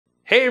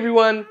Hey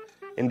everyone!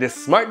 In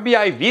this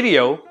SmartBi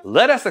video,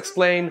 let us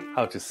explain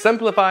how to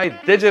simplify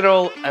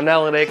digital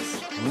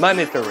analytics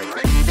monitoring.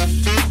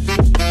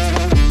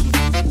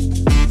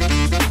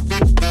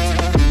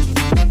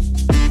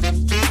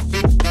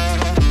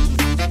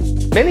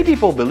 Many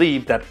people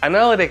believe that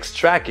analytics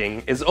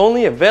tracking is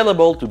only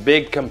available to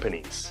big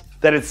companies,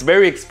 that it's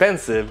very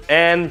expensive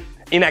and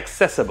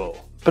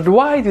inaccessible. But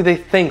why do they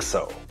think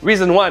so?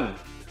 Reason 1.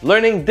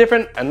 Learning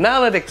different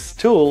analytics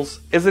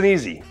tools isn't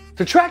easy.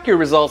 To track your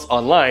results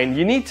online,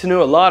 you need to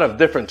know a lot of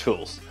different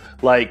tools,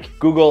 like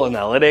Google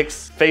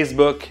Analytics,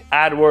 Facebook,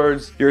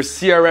 AdWords, your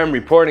CRM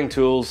reporting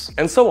tools,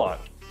 and so on.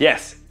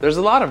 Yes, there's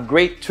a lot of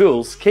great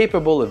tools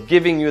capable of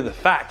giving you the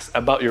facts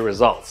about your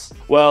results.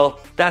 Well,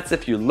 that's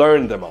if you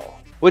learn them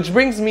all. Which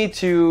brings me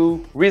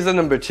to reason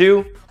number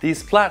 2,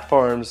 these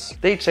platforms,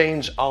 they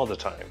change all the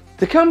time.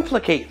 To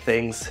complicate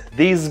things,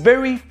 these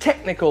very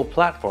technical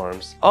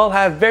platforms all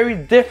have very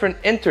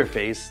different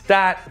interface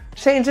that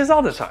changes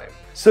all the time.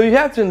 So you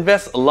have to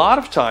invest a lot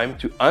of time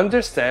to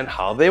understand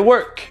how they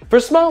work.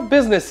 For small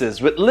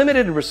businesses with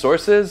limited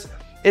resources,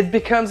 it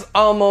becomes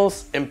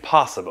almost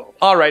impossible.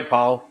 Alright,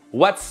 Paul,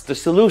 what's the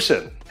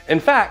solution? In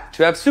fact,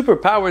 to have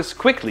superpowers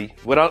quickly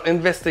without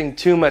investing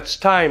too much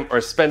time or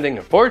spending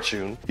a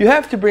fortune, you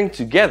have to bring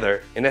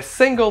together in a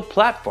single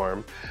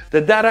platform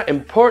the data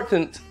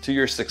important to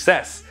your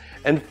success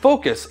and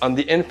focus on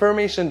the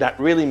information that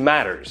really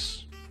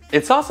matters.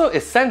 It's also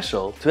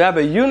essential to have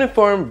a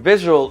uniform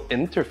visual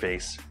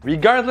interface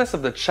regardless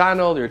of the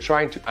channel you're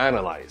trying to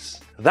analyze.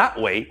 That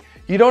way,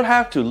 you don't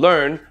have to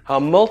learn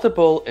how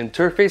multiple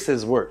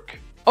interfaces work.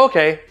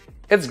 Okay,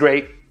 it's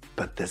great,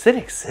 but does it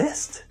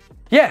exist?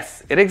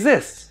 Yes, it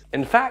exists.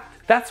 In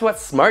fact, that's what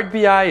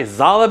SmartBi is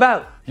all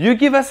about. You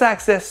give us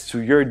access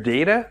to your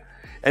data,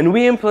 and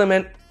we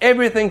implement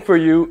everything for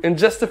you in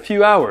just a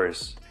few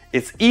hours.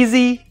 It's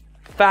easy,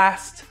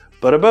 fast,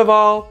 but above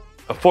all,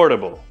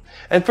 affordable.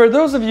 And for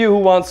those of you who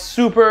want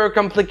super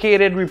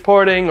complicated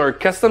reporting or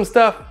custom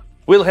stuff,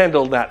 we'll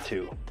handle that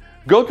too.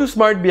 Go to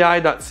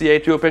smartbi.ca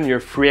to open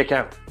your free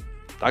account.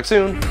 Talk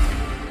soon!